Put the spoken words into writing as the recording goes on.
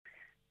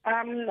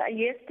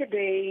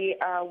Yesterday,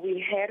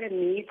 we had a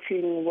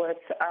meeting with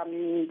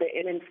the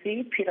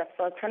NNC, Peter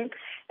Sutton,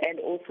 and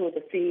also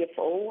the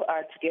CFO,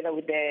 together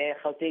with the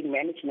Gauteng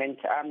management,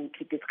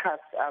 to discuss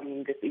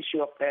this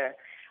issue of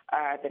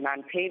the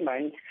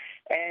non-payment.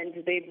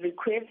 And they've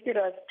requested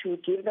us to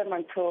give them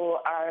until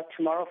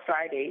tomorrow,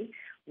 Friday,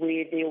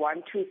 where they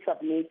want to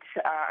submit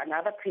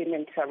another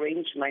payment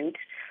arrangement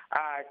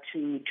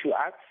to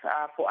us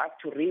for us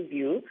to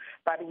review.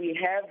 But we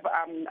have,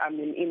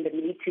 in the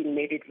meeting,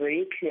 made it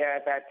very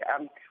clear that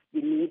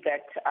we need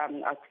that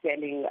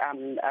outstanding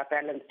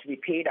balance to be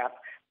paid up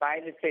by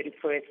the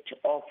 31st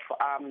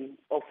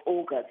of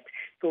August.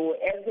 So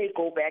as they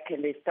go back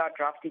and they start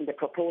drafting the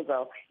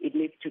proposal, it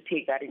needs to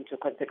take that into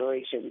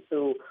consideration.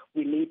 So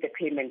we need the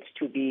payment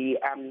to be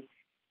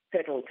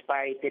settled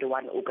by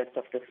 31 August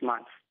of this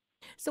month.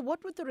 So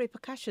what would the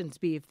repercussions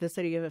be if the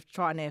city of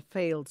Tshwane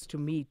fails to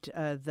meet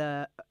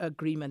the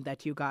agreement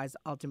that you guys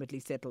ultimately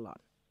settle on?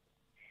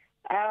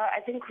 I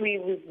think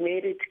we've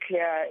made it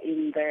clear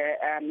in the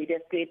media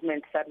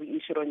statements that we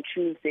issued on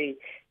Tuesday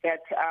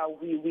that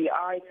we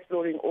are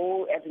exploring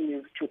all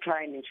avenues to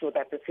try and ensure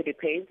that the city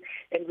pays.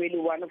 And really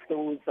one of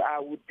those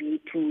would be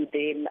to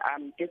then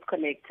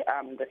disconnect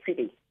the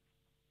city.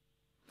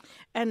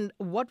 And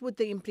what would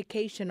the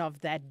implication of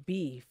that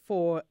be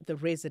for the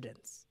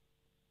residents?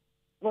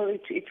 Well,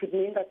 it would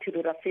mean that it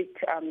would affect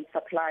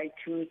supply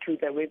to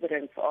the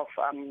residents of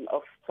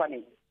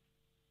Tshwane.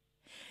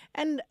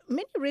 And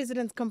many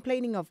residents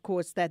complaining, of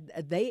course,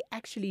 that they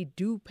actually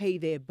do pay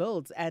their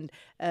bills, and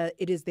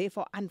it is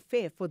therefore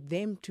unfair for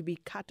them to be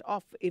cut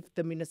off if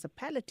the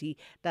municipality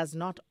does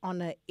not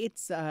honour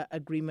its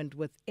agreement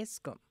with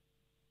Eskom.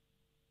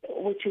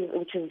 Which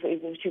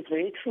is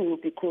very true,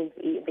 because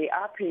they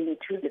are paying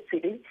to the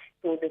city,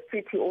 so the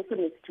city also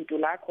needs to do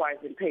likewise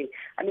and pay.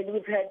 I mean,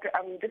 we've had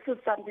this is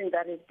something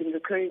that has been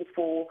recurring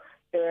for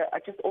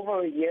just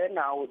over a year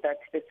now, that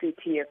the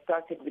city has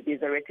started with these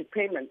erratic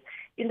payments.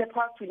 In the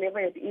past, we never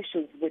had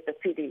issues with the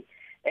city.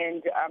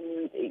 And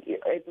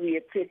as we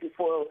had said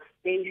before,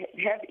 they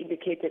have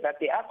indicated that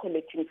they are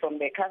collecting from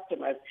their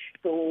customers.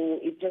 So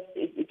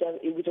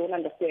we don't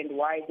understand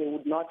why they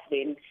would not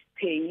then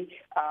pay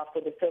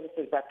for the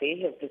services that they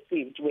have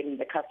received when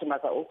the customers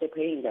are also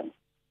paying them.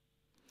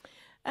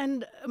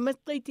 And Ms.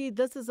 Qiti,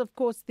 this is, of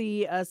course,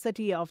 the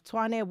city of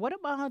Tshwane. What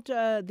about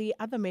the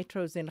other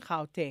metros in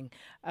Gauteng,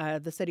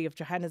 the city of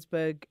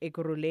Johannesburg,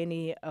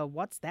 Ekurhuleni?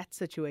 What's that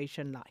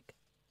situation like?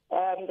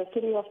 The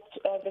city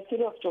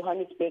of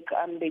Johannesburg,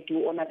 they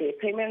do honor their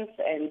payments,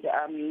 and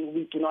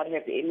we do not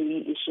have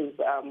any issues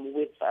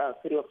with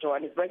city of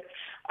Johannesburg.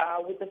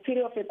 With the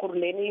city of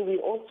Ekurhuleni, we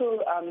also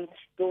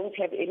don't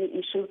have any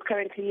issues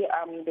currently.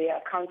 Their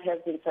account has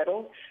been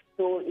settled,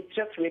 so it's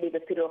just really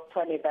the city of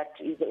Tshwane that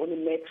is the only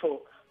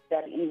metro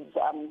that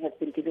has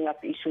been giving us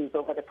issues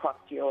over the past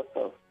year or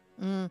so.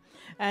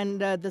 And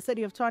the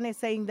city of Tshwane is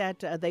saying that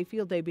they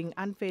feel they're being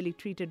unfairly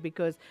treated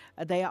because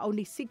they are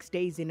only 6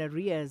 days in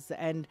arrears,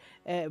 and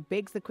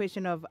begs the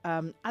question of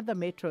other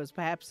metros,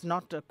 perhaps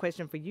not a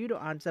question for you to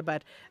answer,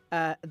 but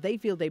they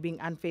feel they're being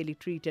unfairly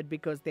treated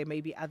because there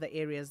may be other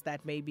areas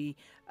that may be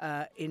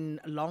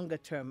in longer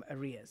term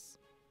arrears.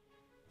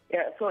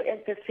 Yeah, so as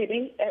the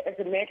city, as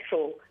a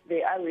metro,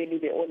 they are really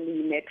the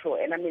only metro.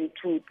 And I mean,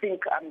 to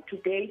think, to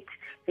date,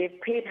 they've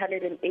paid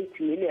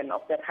 108 million of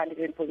that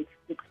 100.6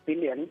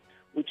 billion,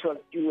 which was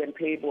due and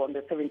payable on the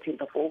 17th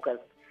of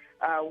August,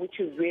 which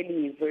is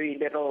really very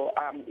little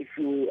if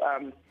you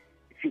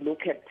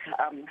look at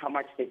how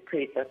much they've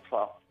paid thus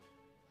far.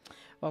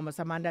 Well, Ms.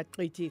 Amanda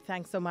Qiti,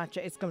 thanks so much.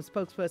 Eskom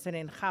spokesperson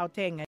in Gauteng.